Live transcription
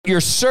Your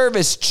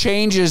service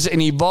changes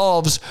and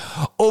evolves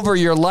over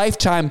your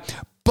lifetime,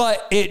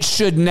 but it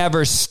should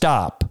never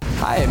stop.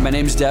 Hi, my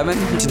name's Devin.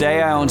 Today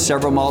I own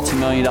several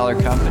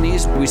multi-million-dollar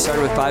companies. We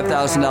started with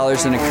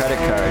 $5,000 in a credit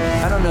card.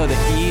 I don't know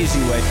the easy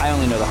way. I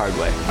only know the hard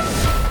way.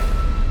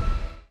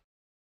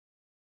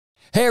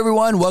 Hey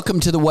everyone,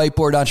 welcome to the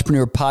Whiteboard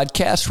Entrepreneur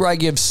Podcast, where I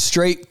give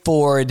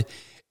straightforward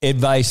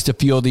advice to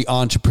fuel the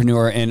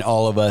entrepreneur in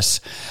all of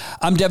us.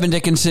 I'm Devin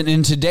Dickinson,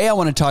 and today I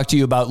want to talk to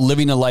you about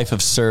living a life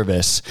of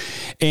service.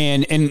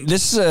 And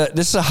this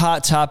is a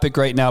hot topic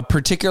right now,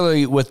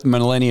 particularly with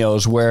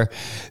millennials, where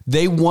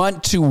they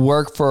want to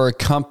work for a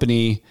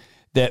company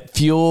that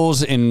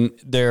fuels in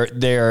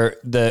their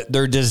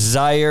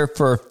desire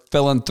for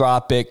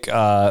philanthropic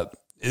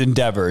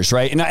endeavors,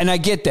 right? And I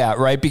get that,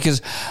 right?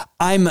 Because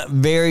I'm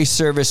very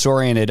service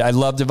oriented. I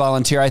love to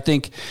volunteer. I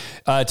think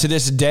to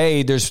this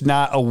day, there's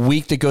not a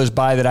week that goes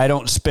by that I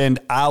don't spend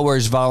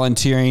hours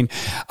volunteering,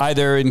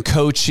 either in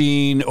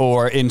coaching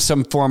or in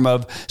some form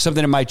of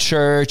something in my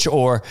church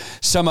or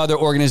some other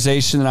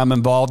organization that I'm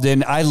involved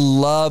in. I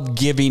love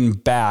giving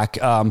back.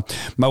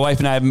 My wife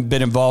and I have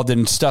been involved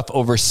in stuff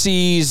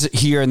overseas,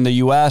 here in the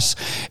U.S.,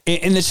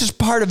 and it's just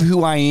part of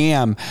who I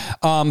am.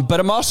 But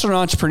I'm also an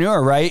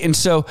entrepreneur, right? And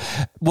so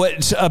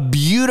what's a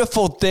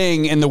beautiful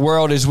thing in the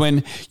world is when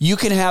you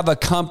can have a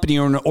company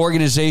or an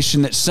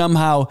organization that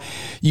somehow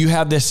you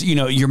have this,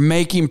 you're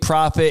making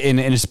profit and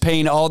it's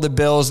paying all the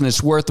bills and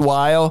it's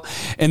worthwhile.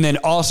 And then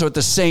also at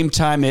the same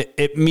time,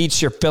 it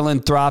meets your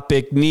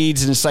philanthropic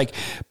needs. And it's like,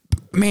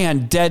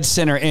 man, dead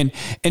center. And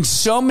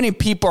so many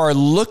people are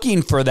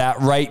looking for that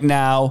right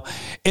now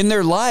in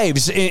their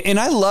lives. And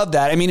I love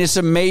that. I mean, it's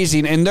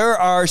amazing. And there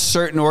are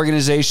certain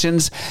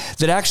organizations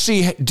that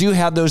actually do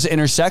have those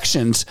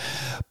intersections.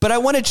 But I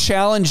want to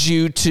challenge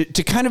you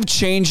to kind of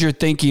change your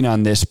thinking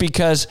on this,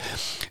 because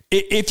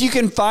if you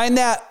can find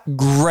that,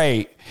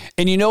 great.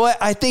 And you know what?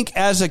 I think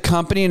as a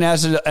company and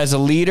as a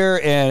leader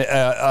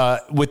and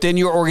within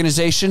your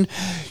organization,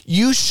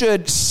 you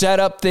should set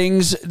up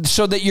things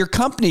so that your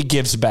company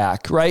gives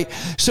back, right?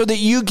 So that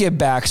you give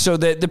back, so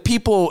that the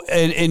people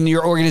in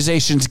your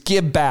organizations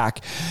give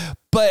back.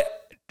 But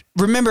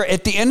remember,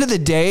 at the end of the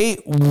day,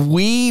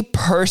 we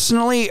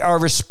personally are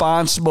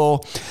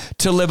responsible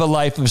to live a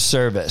life of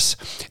service.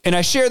 And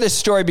I share this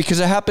story because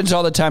it happens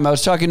all the time. I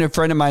was talking to a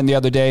friend of mine the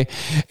other day,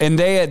 and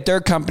they at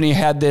their company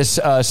had this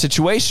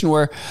situation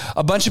where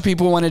a bunch of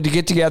people wanted to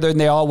get together and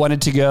they all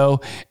wanted to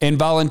go and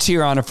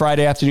volunteer on a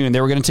Friday afternoon.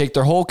 They were going to take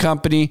their whole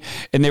company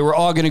and they were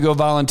all going to go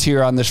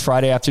volunteer on this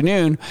Friday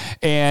afternoon.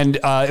 And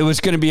it was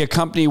going to be a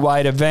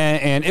company-wide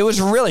event, and it was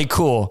really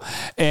cool.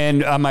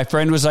 And my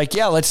friend was like,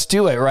 yeah, let's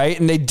do it, right?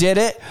 And they did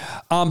it.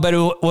 But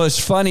what was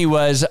funny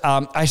was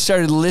I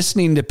started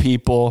listening to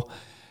people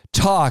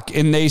talk,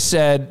 and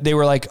they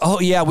were like, oh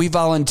yeah, we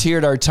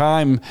volunteered our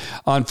time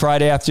on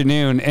Friday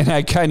afternoon. And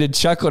I kind of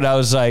chuckled. I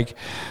was like,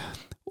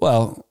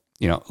 well,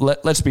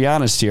 let's be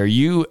honest here.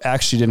 You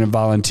actually didn't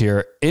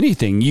volunteer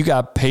anything. You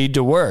got paid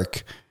to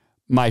work.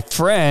 My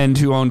friend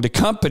who owned the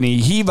company,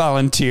 he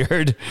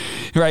volunteered,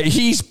 right?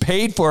 He's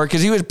paid for it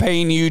because he was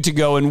paying you to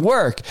go and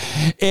work.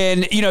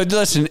 And,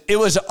 listen, it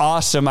was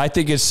awesome. I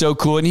think it's so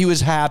cool. And he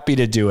was happy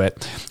to do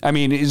it. I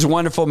mean, he's a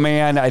wonderful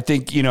man. I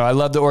think, I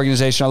love the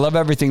organization. I love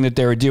everything that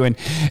they were doing.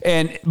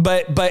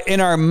 But in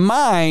our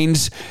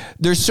minds,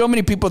 there's so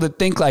many people that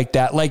think like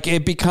that. Like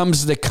it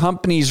becomes the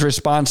company's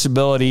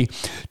responsibility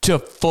to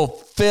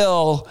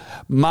fulfill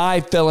my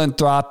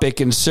philanthropic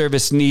and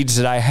service needs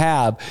that I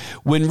have,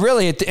 when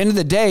really at the end of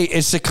the day,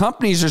 it's the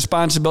company's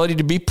responsibility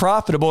to be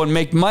profitable and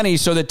make money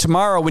so that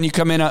tomorrow when you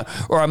come in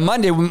or on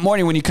Monday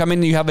morning when you come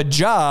in, you have a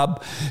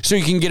job so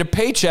you can get a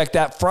paycheck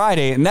that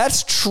Friday. And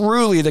that's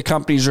truly the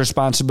company's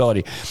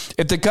responsibility.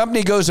 If the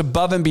company goes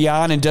above and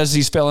beyond and does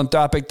these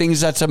philanthropic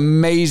things, that's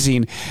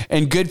amazing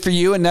and good for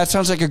you. And that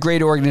sounds like a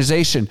great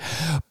organization.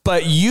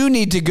 But you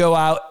need to go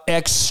out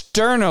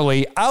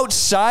externally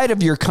outside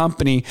of your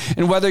company,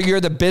 and whether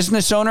you're the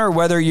business owner or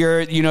whether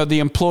you're, the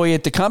employee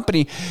at the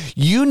company,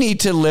 you need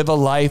to live a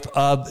life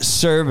of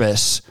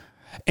service.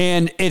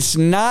 And it's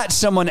not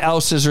someone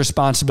else's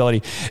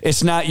responsibility.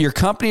 It's not your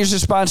company's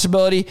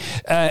responsibility,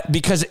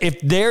 because if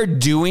they're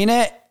doing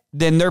it,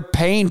 then they're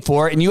paying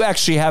for it and you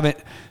actually haven't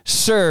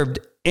served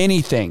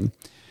anything.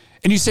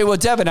 And you say, well,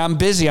 Devin, I'm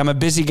busy. I'm a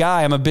busy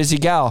guy. I'm a busy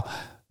gal.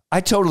 I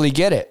totally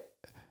get it.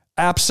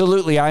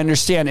 Absolutely. I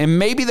understand. And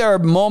maybe there are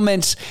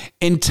moments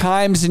and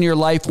times in your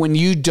life when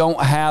you don't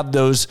have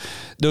those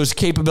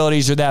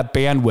capabilities or that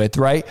bandwidth,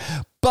 right?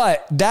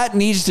 But that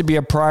needs to be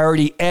a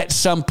priority at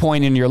some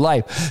point in your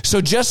life.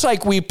 So just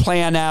like we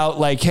plan out,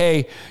 like,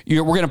 hey,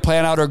 we're going to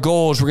plan out our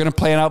goals, we're going to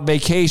plan out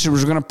vacations,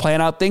 we're going to plan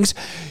out things,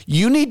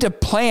 you need to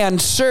plan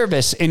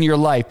service in your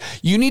life.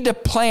 You need to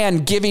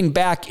plan giving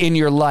back in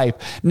your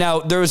life.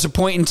 Now, there was a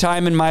point in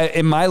time in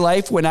my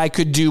life when I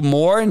could do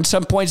more, and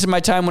some points in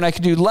my time when I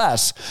could do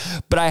less.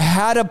 But I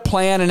had a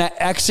plan and I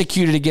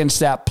executed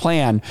against that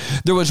plan.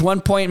 There was one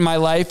point in my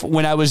life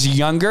when I was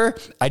younger,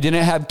 I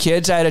didn't have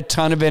kids, I had a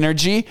ton of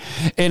energy.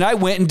 And I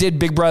went and did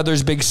Big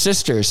Brothers Big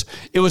Sisters.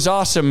 It was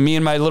awesome. Me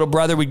and my little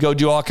brother, we'd go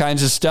do all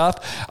kinds of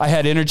stuff. I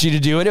had energy to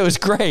do it. It was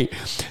great.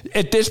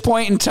 At this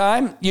point in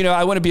time,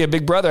 I wouldn't be a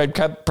big brother.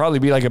 I'd probably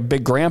be like a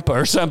big grandpa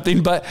or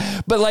something. But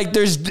like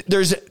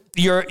there's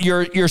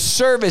your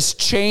service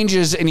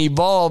changes and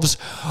evolves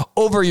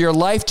over your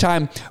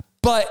lifetime,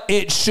 but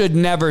it should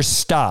never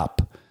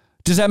stop.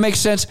 Does that make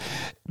sense?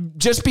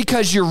 Just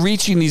because you're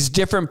reaching these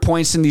different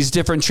points and these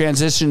different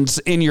transitions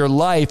in your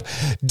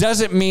life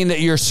doesn't mean that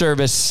your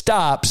service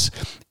stops.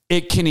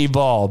 It can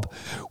evolve.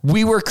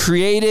 We were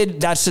created.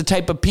 That's the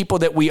type of people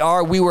that we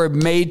are. We were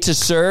made to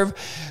serve.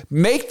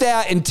 Make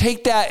that and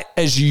take that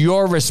as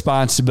your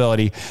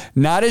responsibility,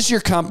 not as your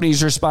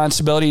company's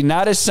responsibility,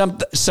 not as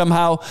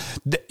somehow,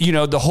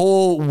 the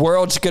whole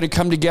world's going to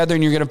come together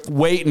and you're going to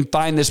wait and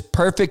find this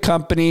perfect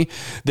company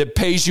that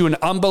pays you an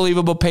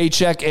unbelievable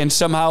paycheck and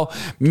somehow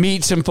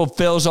meets and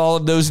fulfills all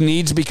of those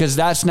needs, because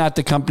that's not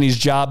the company's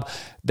job.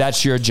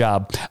 That's your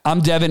job.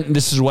 I'm Devin, and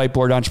this is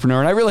Whiteboard Entrepreneur,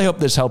 and I really hope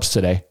this helps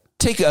today.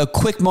 Take a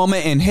quick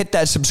moment and hit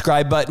that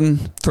subscribe button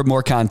for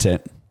more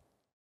content.